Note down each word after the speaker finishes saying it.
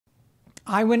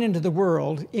I went into the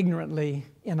world ignorantly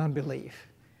in unbelief.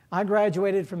 I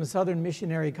graduated from Southern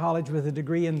Missionary College with a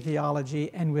degree in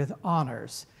theology and with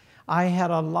honors. I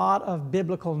had a lot of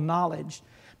biblical knowledge,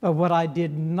 but what I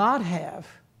did not have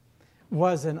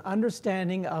was an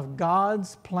understanding of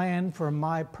God's plan for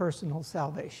my personal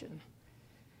salvation.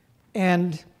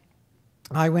 And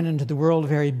I went into the world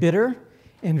very bitter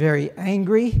and very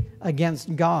angry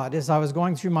against God as I was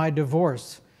going through my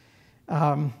divorce.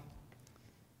 I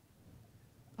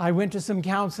went to some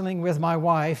counseling with my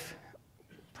wife,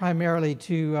 primarily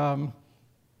to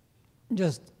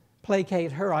just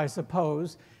placate her, I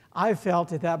suppose. I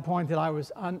felt at that point that I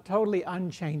was totally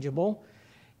unchangeable.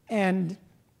 And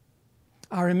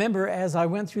I remember as I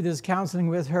went through this counseling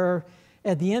with her,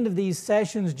 at the end of these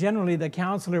sessions, generally the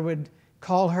counselor would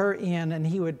call her in and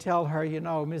he would tell her, you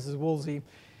know, Mrs. Woolsey,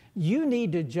 you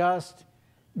need to just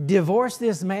divorce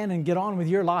this man and get on with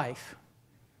your life.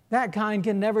 That kind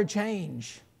can never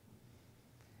change.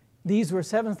 These were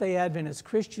Seventh-day Adventist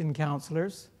Christian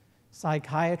counselors,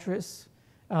 psychiatrists,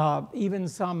 even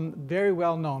some very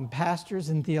well-known pastors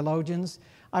and theologians.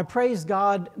 I praise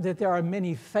God that there are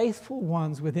many faithful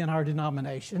ones within our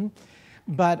denomination,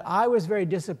 but I was very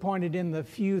disappointed in the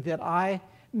few that I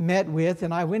met with,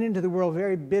 and I went into the world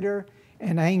very bitter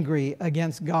and angry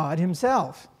against God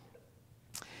Himself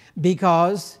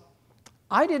because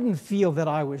I didn't feel that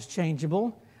I was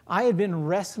changeable. I had been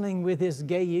wrestling with this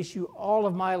gay issue all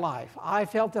of my life. I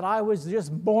felt that I was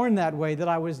just born that way, that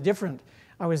I was different.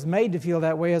 I was made to feel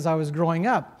that way as I was growing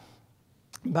up.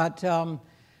 But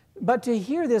to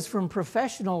hear this from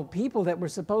professional people that were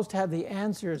supposed to have the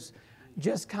answers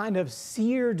just kind of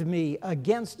seared me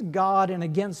against God and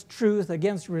against truth,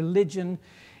 against religion.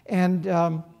 And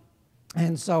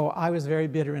so I was very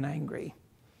bitter and angry.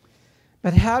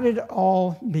 But how did it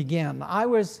all begin? I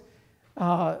was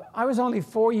only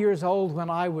 4 years old when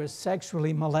I was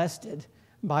sexually molested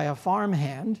by a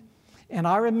farmhand. And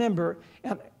I remember,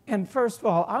 and first of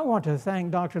all, I want to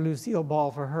thank Dr. Lucille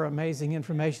Ball for her amazing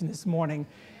information this morning.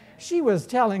 She was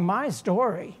telling my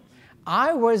story.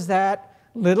 I was that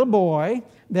little boy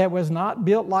that was not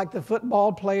built like the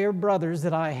football player brothers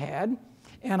that I had,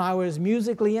 and I was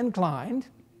musically inclined,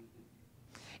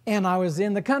 and I was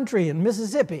in the country in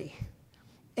Mississippi.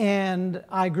 And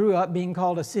I grew up being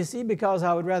called a sissy because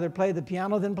I would rather play the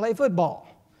piano than play football.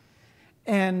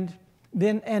 And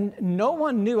no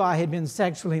one knew I had been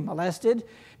sexually molested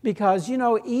because, you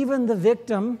know, even the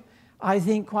victim, I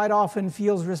think, quite often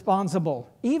feels responsible.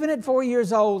 Even at 4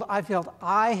 years old, I felt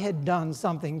I had done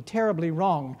something terribly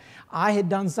wrong. I had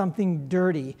done something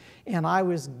dirty, and I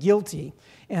was guilty.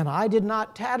 And I did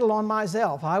not tattle on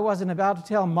myself. I wasn't about to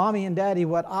tell Mommy and Daddy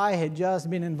what I had just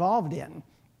been involved in.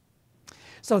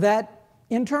 So that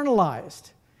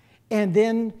internalized. And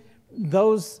then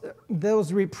those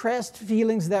repressed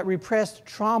feelings, that repressed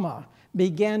trauma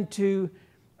began to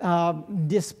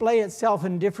display itself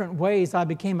in different ways. I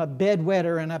became a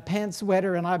bedwetter and a pants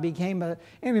wetter, and I became an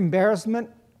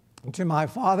embarrassment to my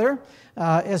father,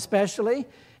 especially.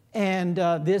 And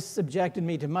this subjected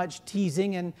me to much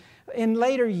teasing. And in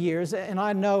later years, and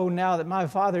I know now that my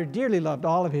father dearly loved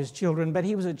all of his children, but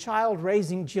he was a child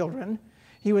raising children.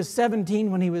 He was 17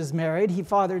 when he was married. He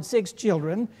fathered 6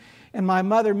 children. And my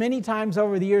mother many times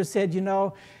over the years said, you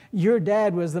know, your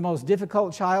dad was the most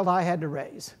difficult child I had to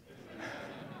raise.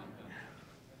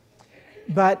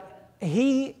 But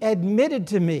he admitted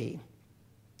to me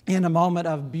in a moment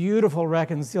of beautiful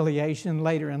reconciliation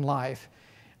later in life,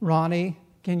 Ronnie,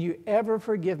 can you ever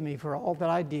forgive me for all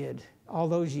that I did all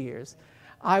those years?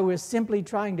 I was simply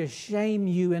trying to shame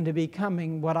you into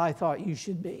becoming what I thought you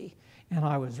should be, and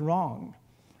I was wrong.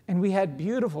 And we had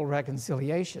beautiful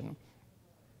reconciliation.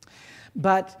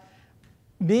 But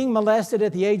being molested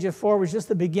at the age of 4 was just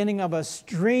the beginning of a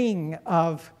string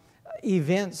of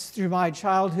events through my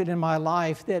childhood and my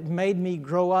life that made me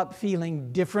grow up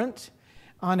feeling different,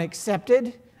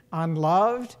 unaccepted,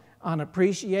 unloved,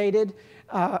 unappreciated,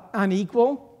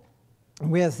 unequal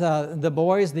with the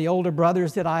boys, the older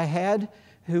brothers that I had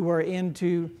who were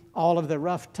into all of the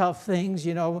rough, tough things,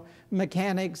 you know,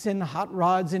 mechanics and hot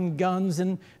rods and guns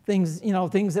and things, you know,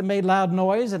 things that made loud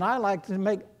noise. And I liked to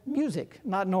make music,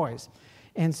 not noise.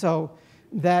 And so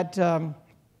that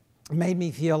made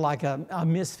me feel like a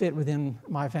misfit within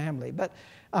my family. But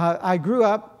I grew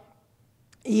up,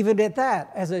 even at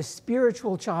that, as a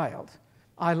spiritual child.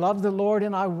 I loved the Lord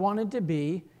and I wanted to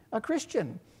be a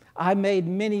Christian. I made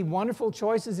many wonderful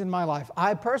choices in my life.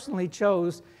 I personally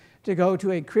chose to go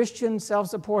to a Christian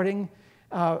self-supporting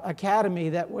academy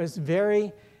that was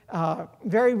very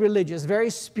religious, very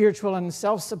spiritual and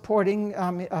self-supporting.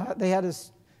 They had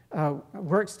a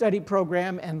work-study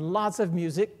program and lots of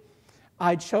music.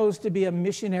 I chose to be a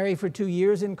missionary for 2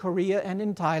 years in Korea and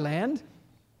in Thailand.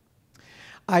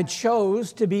 I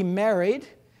chose to be married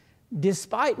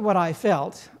despite what I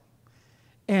felt.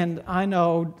 And I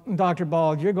know, Dr.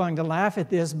 Bald, you're going to laugh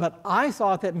at this, but I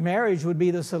thought that marriage would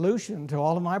be the solution to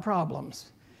all of my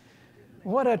problems.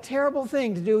 What a terrible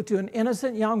thing to do to an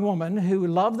innocent young woman who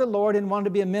loved the Lord and wanted to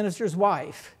be a minister's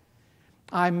wife.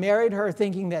 I married her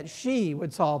thinking that she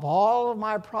would solve all of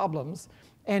my problems,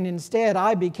 and instead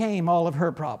I became all of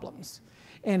her problems.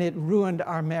 And it ruined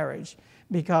our marriage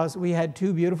because we had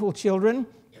 2 beautiful children,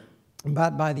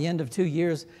 but by the end of 2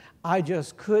 years, I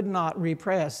just could not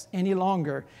repress any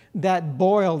longer that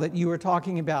boil that you were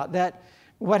talking about. That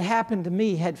what happened to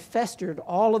me had festered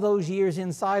all of those years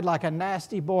inside like a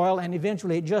nasty boil, and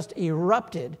eventually it just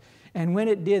erupted. And when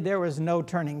it did, there was no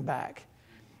turning back.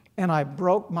 And I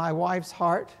broke my wife's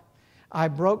heart. I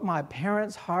broke my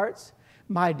parents' hearts.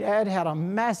 My dad had a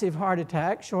massive heart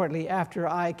attack shortly after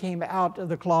I came out of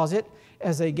the closet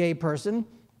as a gay person.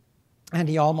 And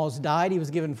he almost died. He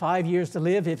was given 5 years to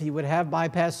live if he would have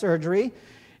bypass surgery.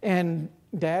 And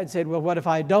Dad said, well, what if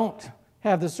I don't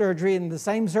have the surgery? And the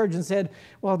same surgeon said,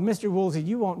 well, Mr. Woolsey,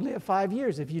 you won't live 5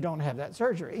 years if you don't have that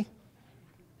surgery.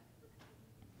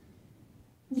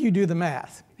 You do the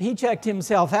math. He checked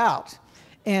himself out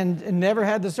and never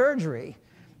had the surgery.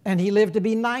 And he lived to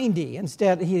be 90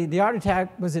 instead. The heart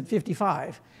attack was at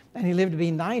 55, and he lived to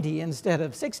be 90 instead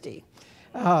of 60,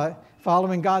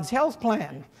 following God's health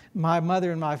plan. My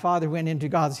mother and my father went into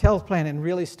God's health plan and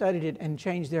really studied it and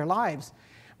changed their lives.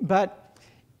 But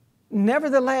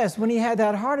nevertheless, when he had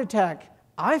that heart attack,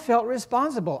 I felt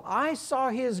responsible. I saw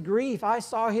his grief. I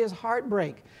saw his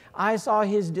heartbreak. I saw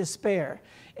his despair.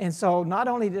 And so not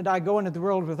only did I go into the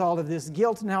world with all of this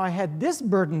guilt, now I had this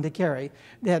burden to carry,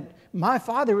 that my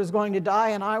father was going to die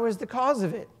and I was the cause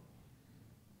of it.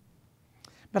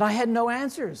 But I had no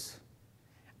answers.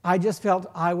 I just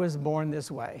felt I was born this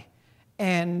way.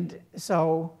 And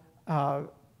so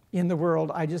in the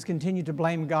world, I just continued to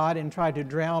blame God and try to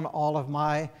drown all of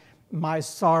my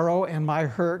sorrow and my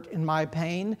hurt and my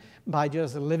pain by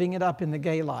just living it up in the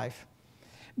gay life.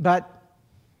 But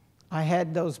I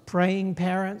had those praying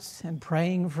parents and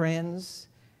praying friends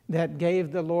that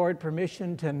gave the Lord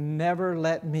permission to never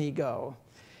let me go.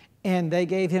 And they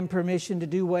gave him permission to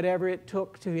do whatever it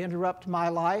took to interrupt my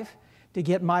life, to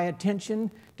get my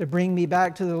attention, to bring me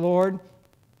back to the Lord.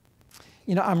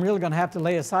 You know, I'm really going to have to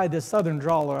lay aside this southern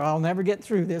drawl, or I'll never get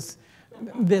through this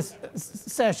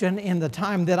session in the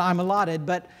time that I'm allotted.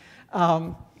 But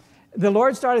the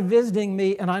Lord started visiting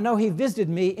me, and I know he visited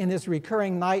me in this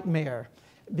recurring nightmare,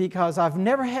 because I've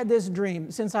never had this dream.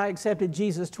 Since I accepted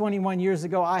Jesus 21 years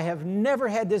ago, I have never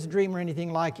had this dream or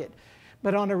anything like it.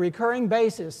 But on a recurring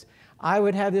basis, I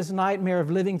would have this nightmare of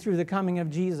living through the coming of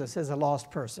Jesus as a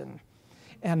lost person.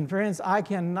 And friends,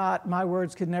 my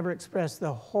words could never express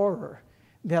the horror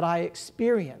that I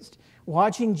experienced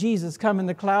watching Jesus come in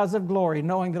the clouds of glory,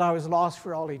 knowing that I was lost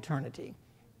for all eternity.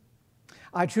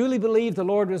 I truly believe the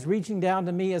Lord was reaching down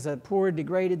to me as a poor,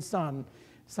 degraded son.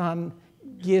 Son,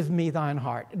 give me thine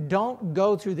heart. Don't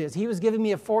go through this. He was giving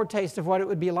me a foretaste of what it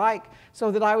would be like so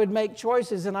that I would make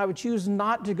choices and I would choose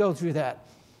not to go through that.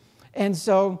 And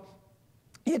so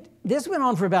this went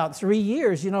on for about 3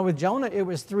 years. You know, with Jonah, it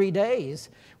was 3 days.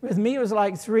 With me, it was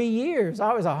like 3 years.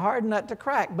 I was a hard nut to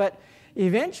crack. But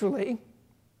eventually,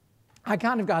 I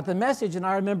kind of got the message. And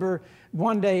I remember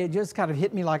one day it just kind of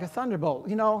hit me like a thunderbolt.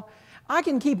 You know, I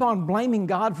can keep on blaming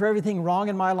God for everything wrong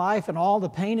in my life and all the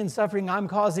pain and suffering I'm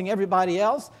causing everybody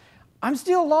else. I'm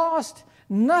still lost.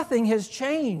 Nothing has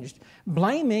changed.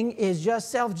 Blaming is just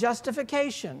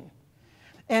self-justification.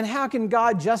 And how can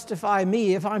God justify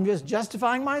me if I'm just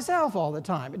justifying myself all the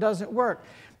time? It doesn't work.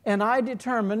 And I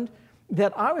determined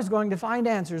that I was going to find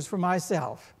answers for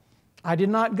myself. I did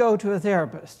not go to a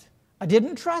therapist. I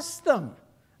didn't trust them.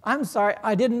 I'm sorry,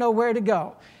 I didn't know where to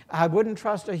go. I wouldn't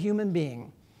trust a human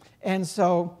being. And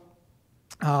so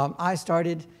I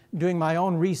started doing my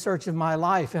own research of my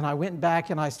life, and I went back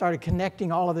and I started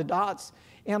connecting all of the dots,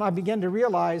 and I began to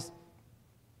realize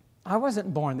I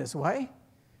wasn't born this way.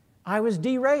 I was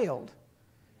derailed.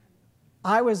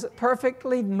 I was a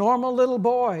perfectly normal little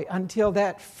boy until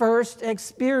that first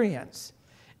experience.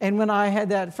 And when I had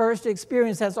that first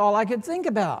experience, that's all I could think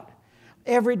about.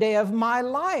 Every day of my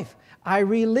life, I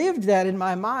relived that in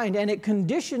my mind, and it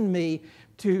conditioned me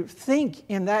to think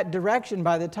in that direction.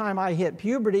 By the time I hit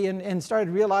puberty and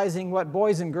started realizing what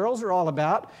boys and girls are all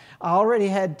about, I already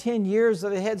had 10 years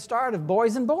of a head start of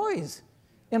boys and boys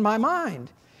in my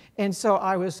mind. And so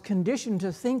I was conditioned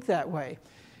to think that way.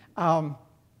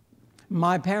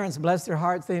 My parents, bless their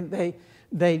hearts, they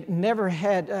They never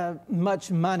had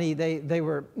much money. They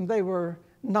were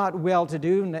not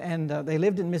well-to-do, and they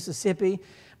lived in Mississippi,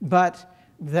 but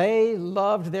they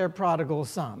loved their prodigal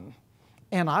son.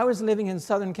 And I was living in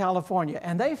Southern California,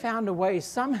 and they found a way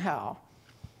somehow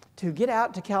to get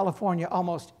out to California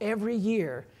almost every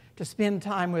year to spend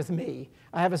time with me.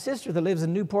 I have a sister that lives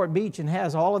in Newport Beach and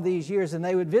has all of these years, and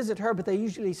they would visit her, but they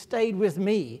usually stayed with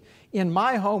me in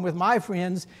my home with my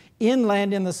friends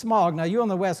inland in the smog. Now, you on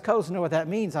the West Coast know what that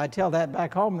means. I tell that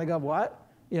back home, and they go, what?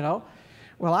 You know?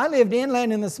 Well, I lived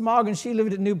inland in the smog, and she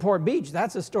lived at Newport Beach.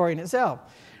 That's a story in itself.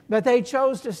 But they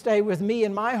chose to stay with me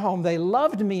in my home. They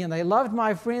loved me, and they loved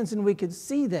my friends, and we could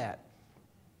see that.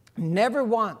 Never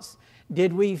once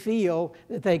did we feel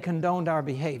that they condoned our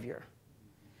behavior.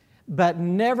 But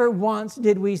never once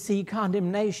did we see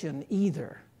condemnation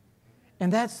either.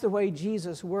 And that's the way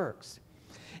Jesus works.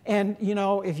 And, you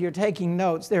know, if you're taking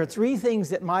notes, there are 3 things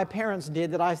that my parents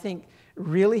did that I think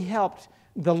really helped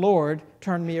the Lord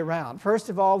turn me around. First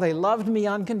of all, they loved me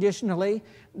unconditionally,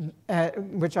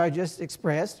 which I just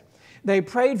expressed. They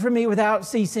prayed for me without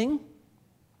ceasing,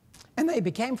 and they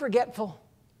became forgetful.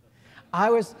 I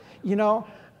was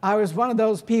one of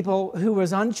those people who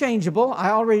was unchangeable. I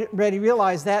already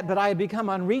realized that, but I had become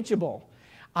unreachable.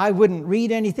 I wouldn't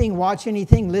read anything, watch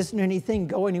anything, listen to anything,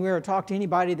 go anywhere, or talk to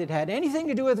anybody that had anything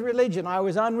to do with religion. I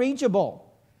was unreachable.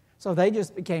 So they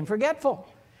just became forgetful.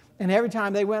 And every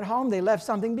time they went home, they left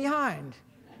something behind.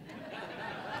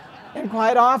 And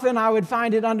quite often, I would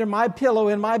find it under my pillow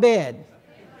in my bed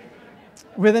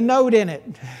with a note in it.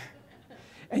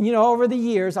 And you know, over the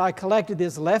years, I collected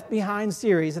this Left Behind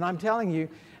series, and I'm telling you,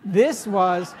 this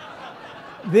was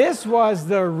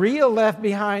the real Left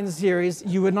Behind series.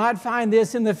 You would not find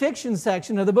this in the fiction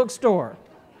section of the bookstore.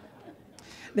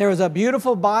 There was a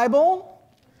beautiful Bible.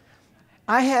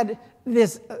 I had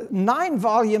this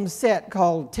 9-volume set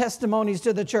called Testimonies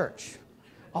to the Church,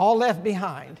 all left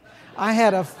behind. I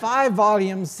had a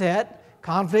 5-volume set,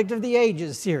 Conflict of the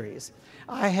Ages series.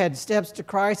 I had Steps to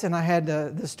Christ, and I had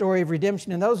the Story of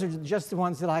Redemption, and those are just the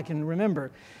ones that I can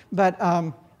remember.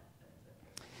 But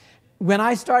when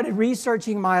I started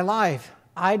researching my life,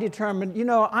 I determined, you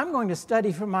know, I'm going to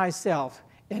study for myself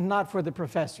and not for the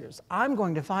professors. I'm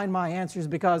going to find my answers,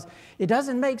 because it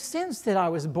doesn't make sense that I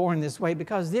was born this way,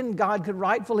 because then God could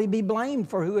rightfully be blamed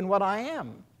for who and what I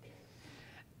am.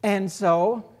 And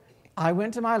so I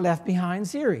went to my Left Behind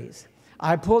series.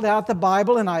 I pulled out the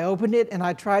Bible and I opened it and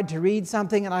I tried to read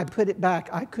something and I put it back.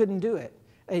 I couldn't do it.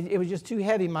 It was just too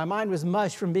heavy. My mind was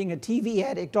mush from being a TV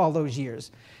addict all those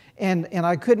years. And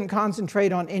I couldn't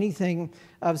concentrate on anything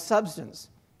of substance.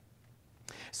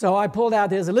 So I pulled out,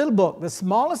 there's a little book, the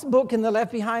smallest book in the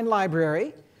Left Behind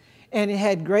library, and it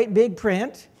had great big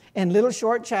print and little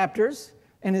short chapters,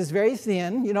 and it's very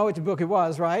thin. You know which book it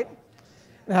was, right?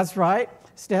 That's right,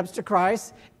 Steps to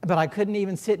Christ. But I couldn't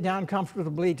even sit down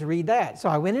comfortably to read that. So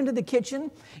I went into the kitchen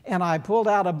and I pulled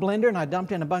out a blender and I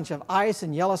dumped in a bunch of ice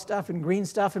and yellow stuff and green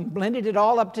stuff and blended it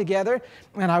all up together.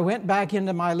 And I went back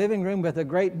into my living room with a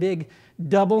great big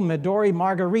double Midori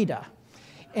margarita.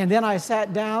 And then I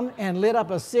sat down and lit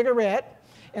up a cigarette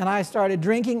and I started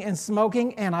drinking and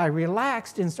smoking, and I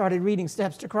relaxed and started reading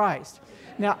Steps to Christ.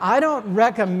 Now, I don't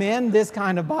recommend this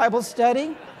kind of Bible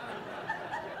study.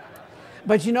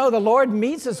 But you know, the Lord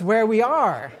meets us where we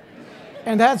are.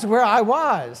 And that's where I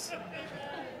was.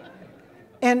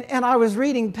 And I was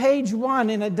reading page 1,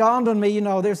 and it dawned on me, you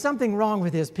know, there's something wrong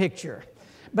with this picture.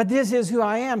 But this is who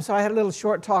I am. So I had a little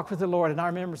short talk with the Lord, and I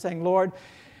remember saying, Lord,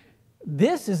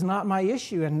 this is not my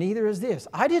issue, and neither is this.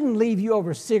 I didn't leave you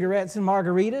over cigarettes and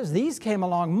margaritas. These came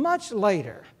along much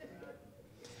later.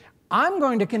 I'm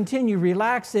going to continue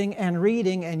relaxing and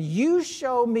reading, and you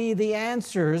show me the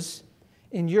answers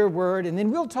in your word, and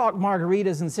then we'll talk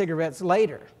margaritas and cigarettes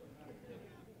later.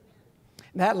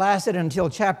 That lasted until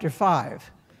chapter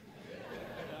 5.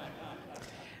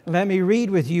 Let me read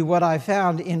with you what I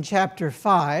found in chapter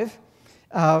 5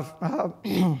 of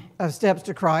Steps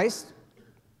to Christ.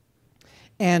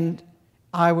 And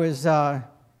as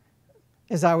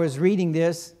I was reading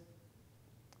this,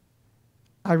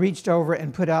 I reached over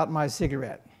and put out my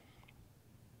cigarette.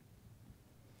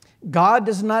 God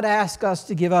does not ask us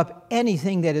to give up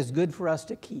anything that is good for us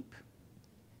to keep.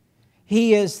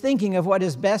 He is thinking of what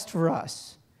is best for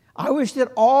us. I wish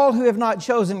that all who have not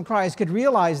chosen Christ could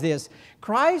realize this.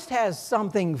 Christ has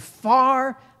something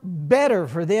far better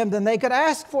for them than they could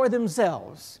ask for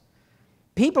themselves.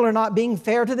 People are not being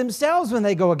fair to themselves when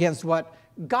they go against what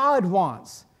God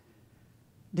wants.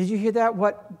 Did you hear that?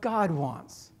 What God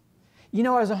wants. You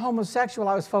know, as a homosexual,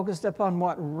 I was focused upon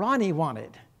what Ronnie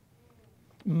wanted.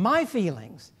 My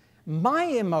feelings, my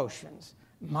emotions,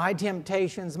 my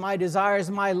temptations, my desires,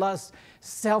 my lusts,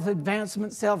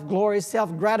 self-advancement, self-glory,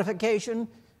 self-gratification.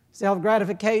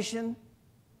 Self-gratification.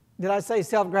 Did I say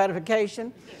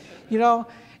self-gratification? You know,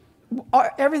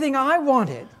 everything I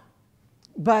wanted.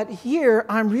 But here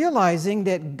I'm realizing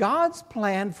that God's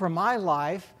plan for my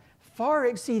life far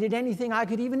exceeded anything I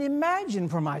could even imagine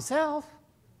for myself.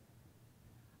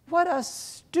 What a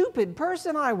stupid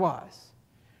person I was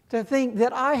to think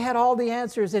that I had all the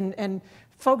answers and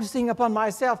focusing upon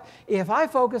myself. If I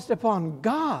focused upon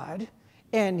God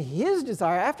and His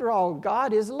desire, after all,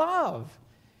 God is love.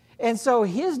 And so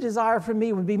His desire for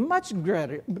me would be much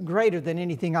greater than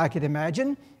anything I could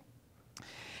imagine.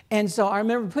 And so I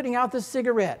remember putting out the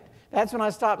cigarette. That's when I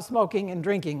stopped smoking and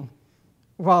drinking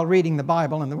while reading the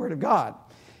Bible and the Word of God.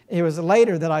 It was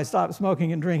later that I stopped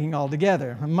smoking and drinking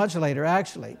altogether, much later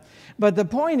actually. But the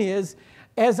point is,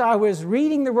 as I was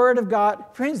reading the Word of God,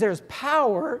 friends, there's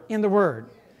power in the Word,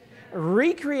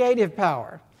 recreative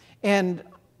power. And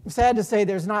sad to say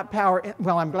there's not power,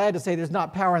 well, I'm glad to say there's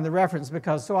not power in the reference,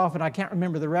 because so often I can't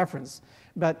remember the reference.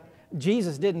 But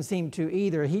Jesus didn't seem to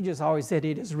either. He just always said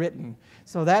it is written.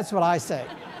 So that's what I say.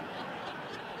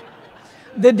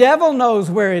 The devil knows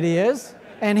where it is,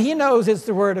 and he knows it's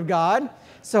the Word of God.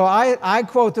 So I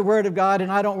quote the Word of God,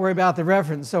 and I don't worry about the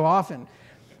reference so often.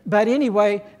 But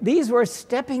anyway, these were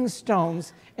stepping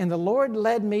stones, and the Lord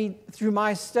led me through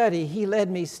my study. He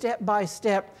led me step by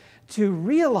step to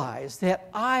realize that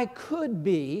I could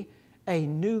be a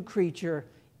new creature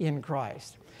in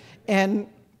Christ. And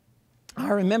I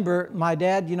remember my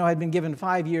dad, had been given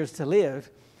 5 years to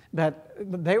live, but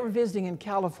they were visiting in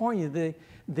California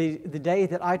the day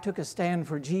that I took a stand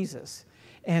for Jesus.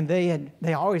 And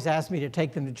they always asked me to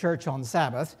take them to church on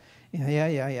Sabbath.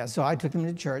 Yeah. So I took them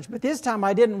to church. But this time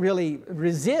I didn't really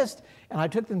resist, and I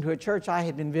took them to a church I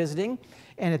had been visiting.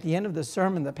 And at the end of the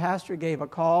sermon, the pastor gave a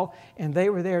call, and they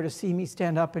were there to see me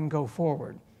stand up and go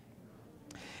forward.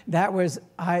 That was,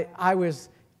 I was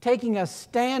taking a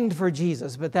stand for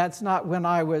Jesus, but that's not when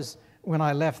I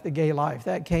left the gay life.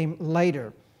 That came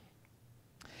later.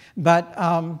 But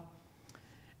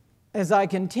as I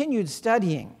continued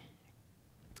studying,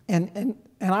 and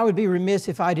I would be remiss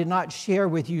if I did not share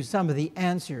with you some of the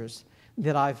answers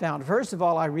that I found. First of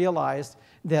all, I realized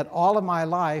that all of my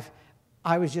life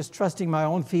I was just trusting my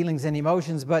own feelings and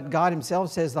emotions, but God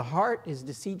Himself says the heart is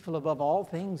deceitful above all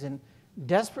things and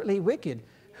desperately wicked.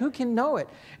 Who can know it?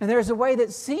 And there's a way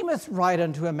that seemeth right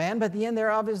unto a man, but the end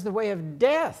thereof is the way of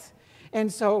death.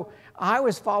 And so I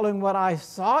was following what I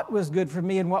thought was good for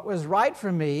me and what was right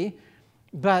for me,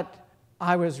 but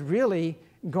I was really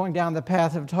going down the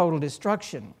path of total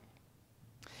destruction.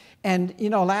 And,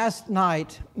 last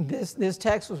night, this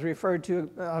text was referred to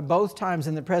both times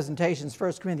in the presentations,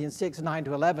 1 Corinthians 6, 9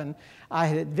 to 11. I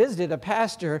had visited a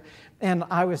pastor, and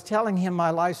I was telling him my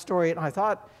life story, and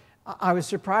I was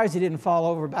surprised he didn't fall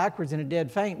over backwards in a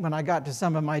dead faint when I got to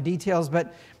some of my details,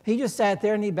 but he just sat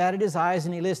there and he batted his eyes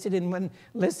and he listened,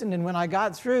 and when I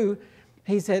got through,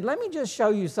 he said, let me just show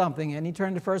you something. And he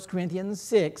turned to 1 Corinthians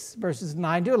 6, verses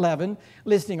 9 to 11,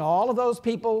 listing all of those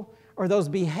people or those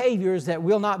behaviors that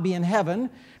will not be in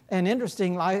heaven. And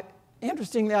interestingly,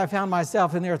 I found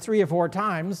myself in there 3 or 4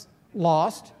 times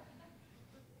lost.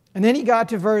 And then he got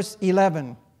to verse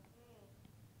 11.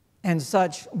 And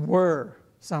such were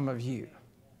some of you.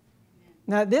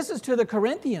 Now, this is to the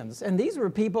Corinthians. And these were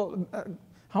people,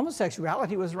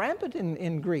 homosexuality was rampant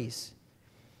in Greece.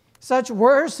 Such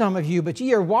were some of you, but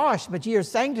ye are washed, but ye are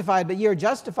sanctified, but ye are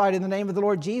justified in the name of the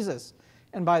Lord Jesus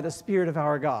and by the Spirit of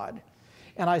our God.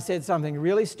 And I said something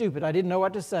really stupid. I didn't know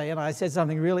what to say, and I said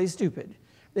something really stupid.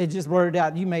 They just blurted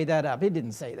out, you made that up. It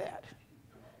didn't say that.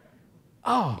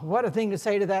 Oh, what a thing to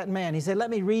say to that man. He said,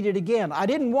 let me read it again. I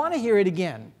didn't want to hear it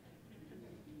again.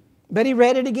 But he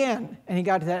read it again, and he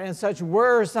got to that, and such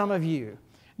were some of you.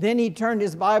 Then he turned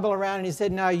his Bible around and he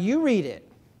said, now you read it.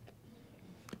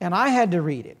 And I had to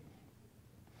read it.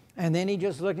 And then he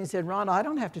just looked and said, Ron, I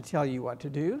don't have to tell you what to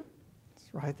do.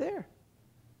 It's right there.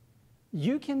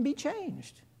 You can be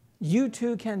changed. You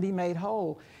too can be made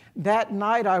whole. That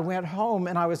night I went home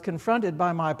and I was confronted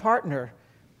by my partner.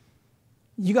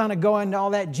 You going to go into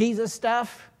all that Jesus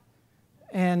stuff?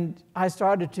 And I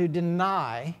started to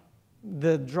deny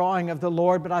the drawing of the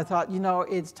Lord, but I thought,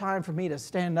 it's time for me to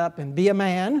stand up and be a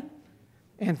man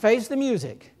and face the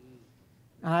music.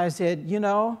 And I said,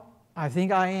 I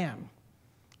think I am.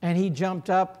 And he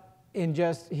jumped up in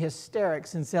just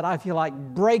hysterics and said, I feel like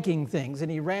breaking things.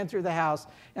 And he ran through the house,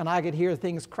 and I could hear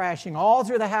things crashing all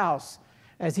through the house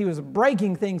as he was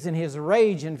breaking things in his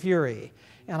rage and fury.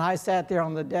 And I sat there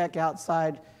on the deck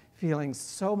outside feeling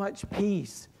so much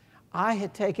peace. I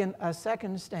had taken a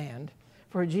second stand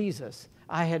for Jesus.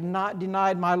 I had not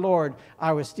denied my Lord.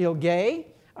 I was still gay.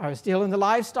 I was still in the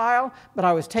lifestyle, but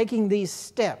I was taking these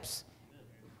steps.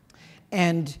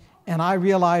 And I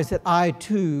realized that I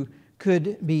too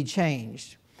could be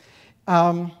changed.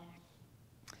 I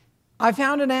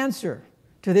found an answer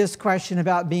to this question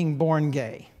about being born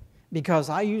gay, because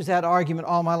I use that argument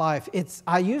all my life.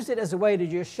 I used it as a way to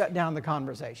just shut down the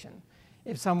conversation.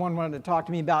 If someone wanted to talk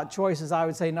to me about choices, I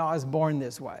would say, no, I was born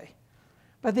this way.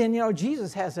 But then,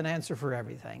 Jesus has an answer for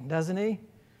everything, doesn't he?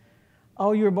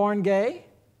 Oh, you were born gay?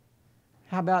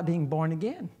 How about being born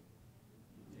again?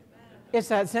 It's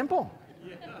that simple.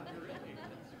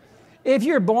 If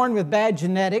you're born with bad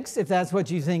genetics, if that's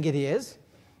what you think it is,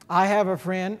 I have a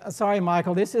friend, sorry,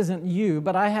 Michael, this isn't you,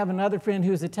 but I have another friend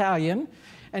who's Italian,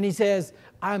 and he says,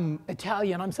 I'm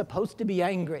Italian, I'm supposed to be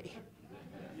angry.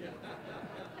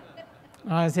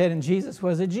 And I said, and Jesus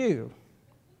was a Jew.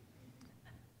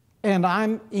 And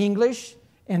I'm English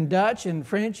and Dutch and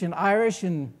French and Irish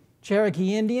and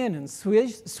Cherokee Indian and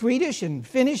Swedish and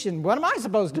Finnish, and what am I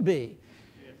supposed to be?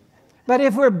 But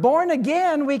if we're born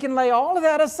again, we can lay all of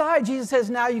that aside. Jesus says,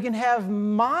 now you can have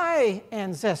my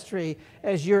ancestry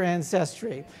as your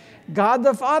ancestry. God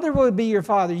the Father will be your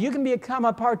Father. You can become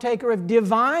a partaker of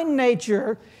divine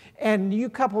nature, and you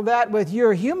couple that with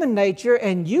your human nature,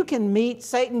 and you can meet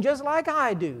Satan just like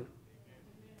I do.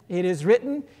 It is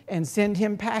written, and send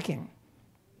him packing.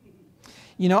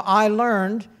 I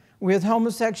learned with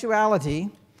homosexuality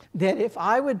that if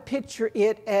I would picture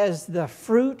it as the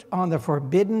fruit on the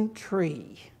forbidden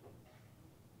tree,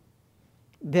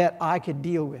 that I could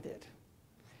deal with it.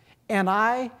 And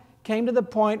I came to the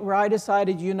point where I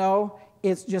decided,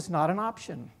 it's just not an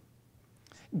option.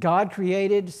 God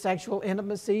created sexual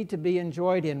intimacy to be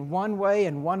enjoyed in one way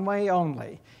and one way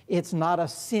only. It's not a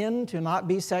sin to not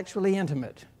be sexually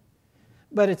intimate,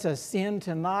 but it's a sin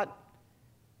to not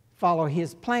follow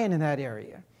his plan in that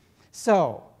area.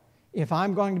 So, if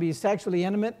I'm going to be sexually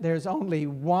intimate, there's only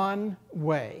one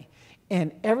way.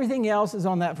 And everything else is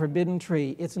on that forbidden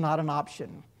tree. It's not an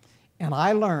option. And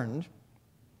I learned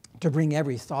to bring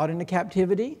every thought into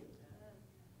captivity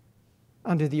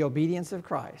under the obedience of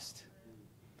Christ.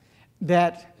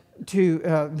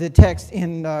 The text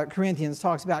in Corinthians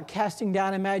talks about casting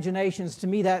down imaginations. To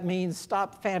me, that means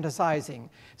stop fantasizing.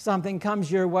 Something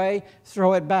comes your way,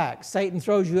 throw it back. Satan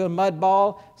throws you a mud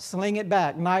ball, sling it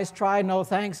back. Nice try, no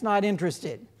thanks, not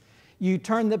interested. You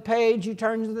turn the page, you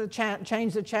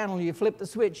change the channel, you flip the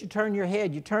switch, you turn your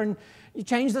head, you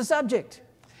change the subject.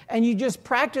 And you just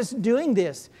practice doing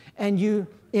this, and you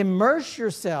immerse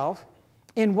yourself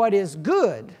in what is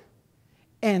good,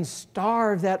 and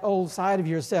starve that old side of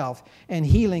yourself, and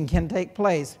healing can take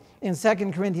place. In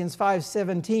 2 Corinthians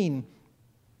 5:17,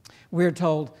 we're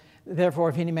told, therefore,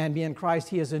 if any man be in Christ,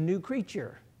 he is a new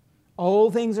creature.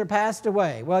 Old things are passed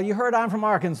away. Well, you heard I'm from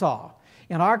Arkansas.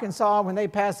 In Arkansas, when they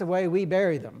pass away, we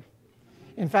bury them.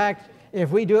 In fact, if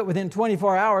we do it within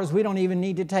 24 hours, we don't even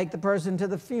need to take the person to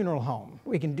the funeral home.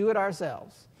 We can do it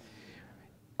ourselves.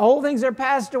 Old things are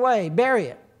passed away, bury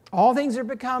it. All things are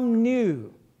become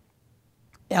new.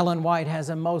 Ellen White has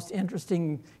a most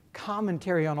interesting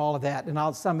commentary on all of that, and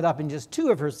I'll sum it up in just 2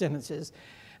 of her sentences,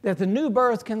 that the new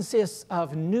birth consists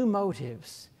of new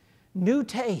motives, new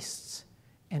tastes,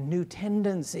 and new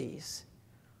tendencies.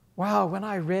 Wow, when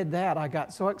I read that, I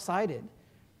got so excited.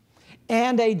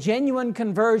 And a genuine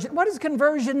conversion. What does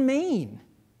conversion mean?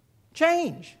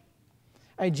 Change.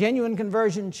 A genuine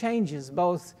conversion changes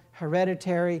both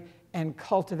hereditary and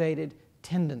cultivated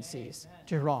tendencies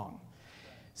to wrong.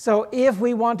 So if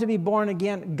we want to be born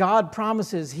again, God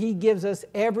promises he gives us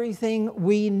everything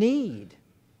we need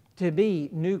to be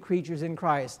new creatures in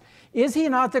Christ. Is he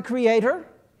not the creator?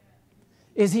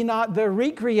 Is he not the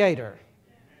recreator?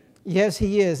 Yes,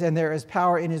 he is, and there is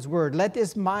power in his word. Let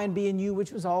this mind be in you,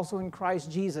 which was also in Christ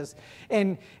Jesus.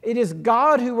 And it is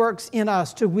God who works in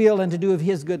us to will and to do of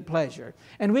his good pleasure.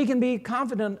 And we can be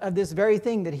confident of this very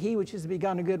thing, that he which has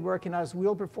begun a good work in us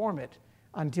will perform it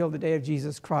until the day of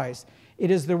Jesus Christ. It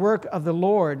is the work of the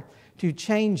Lord to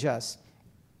change us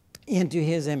into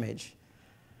his image.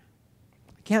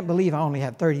 I can't believe I only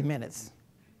had 30 minutes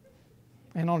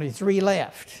and only 3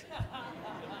 left.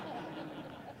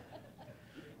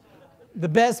 The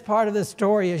best part of the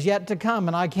story is yet to come,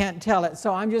 and I can't tell it.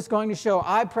 So I'm just going to show.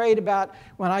 I prayed about,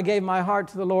 when I gave my heart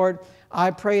to the Lord,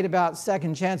 I prayed about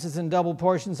second chances and double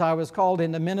portions. I was called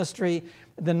into ministry.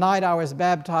 The night I was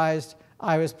baptized,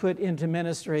 I was put into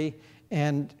ministry,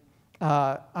 and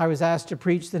I was asked to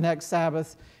preach the next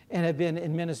Sabbath, and have been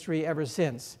in ministry ever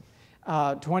since.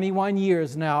 21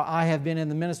 years now I have been in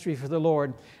the ministry for the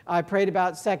Lord. I prayed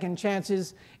about second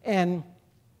chances, and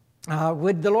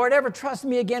would the Lord ever trust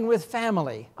me again with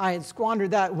family? I had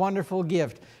squandered that wonderful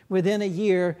gift. Within a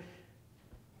year,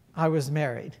 I was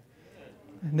married.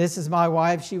 And this is my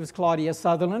wife. She was Claudia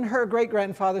Sutherland. Her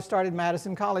great-grandfather started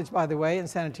Madison College, by the way, in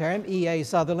Sanitarium, E.A.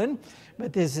 Sutherland.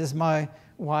 But this is my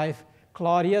wife,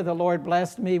 Claudia. The Lord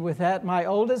blessed me with that. My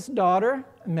oldest daughter,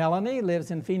 Melanie, lives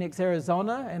in Phoenix,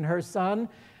 Arizona, and her son,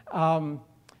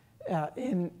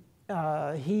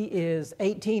 he is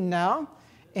 18 now.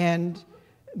 And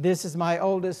this is my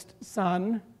oldest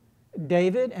son,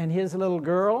 David, and his little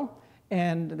girl.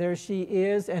 And there she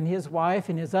is, and his wife,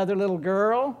 and his other little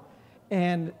girl.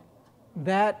 And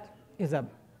that is a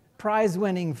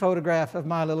prize-winning photograph of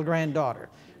my little granddaughter.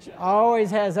 She always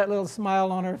has that little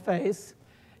smile on her face.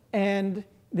 And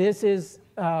this is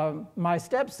my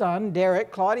stepson,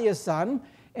 Derek, Claudia's son,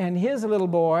 and his little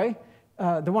boy.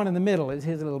 The one in the middle is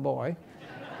his little boy.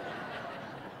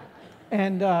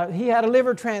 And he had a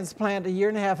liver transplant a year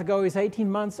and a half ago. He's 18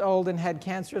 months old and had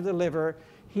cancer of the liver.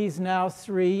 He's now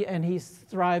 3, and he's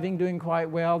thriving, doing quite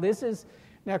well.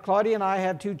 Now, Claudia and I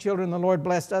have 2 children. The Lord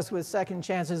blessed us with second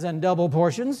chances and double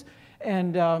portions.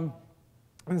 And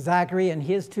Zachary and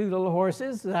his 2 little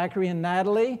horses, Zachary and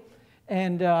Natalie.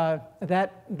 And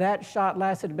that shot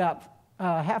lasted about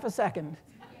half a second.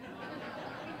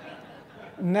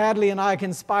 Natalie and I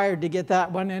conspired to get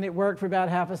that one, and it worked for about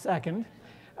half a second.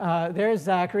 There's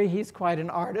Zachary. He's quite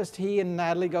an artist. He and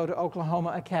Natalie go to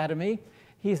Oklahoma Academy.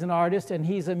 He's an artist, and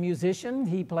he's a musician.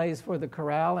 He plays for the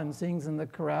chorale and sings in the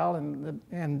chorale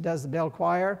and does the bell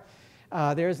choir.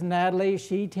 There's Natalie.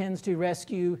 She tends to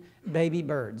rescue baby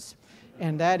birds.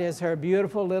 And that is her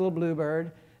beautiful little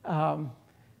bluebird. And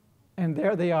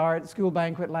there they are at school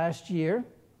banquet last year.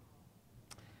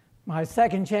 My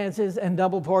second chances and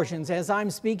double portions. As I'm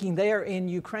speaking, they are in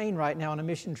Ukraine right now on a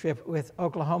mission trip with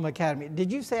Oklahoma Academy.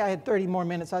 Did you say I had 30 more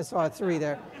minutes? I saw 3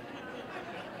 there.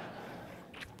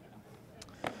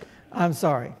 I'm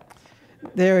sorry.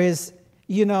 There is,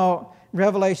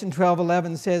 Revelation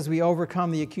 12:11 says we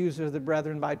overcome the accuser of the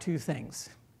brethren by 2 things.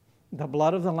 The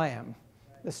blood of the Lamb,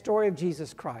 the story of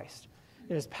Jesus Christ.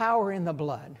 There's power in the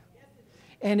blood.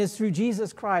 And it's through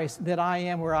Jesus Christ that I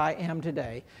am where I am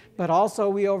today. But also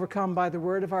we overcome by the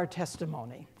word of our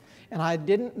testimony. And I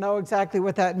didn't know exactly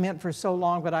what that meant for so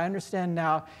long, but I understand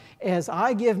now. As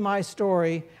I give my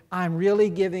story, I'm really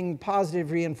giving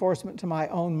positive reinforcement to my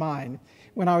own mind.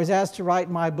 When I was asked to write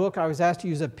my book, I was asked to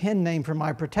use a pen name for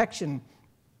my protection.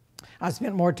 I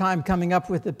spent more time coming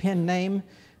up with the pen name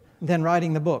than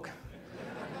writing the book.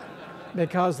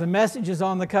 Because the message is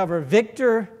on the cover,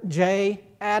 Victor J.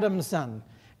 Adamson.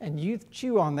 And you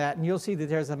chew on that, and you'll see that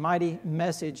there's a mighty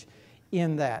message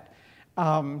in that.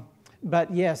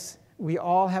 But yes, we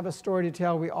all have a story to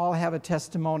tell. We all have a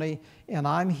testimony. And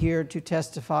I'm here to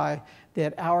testify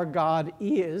that our God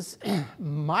is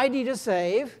mighty to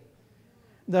save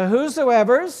the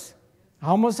whosoevers,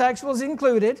 homosexuals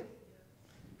included,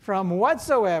 from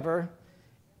whatsoever,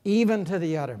 even to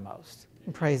the uttermost.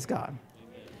 Praise God.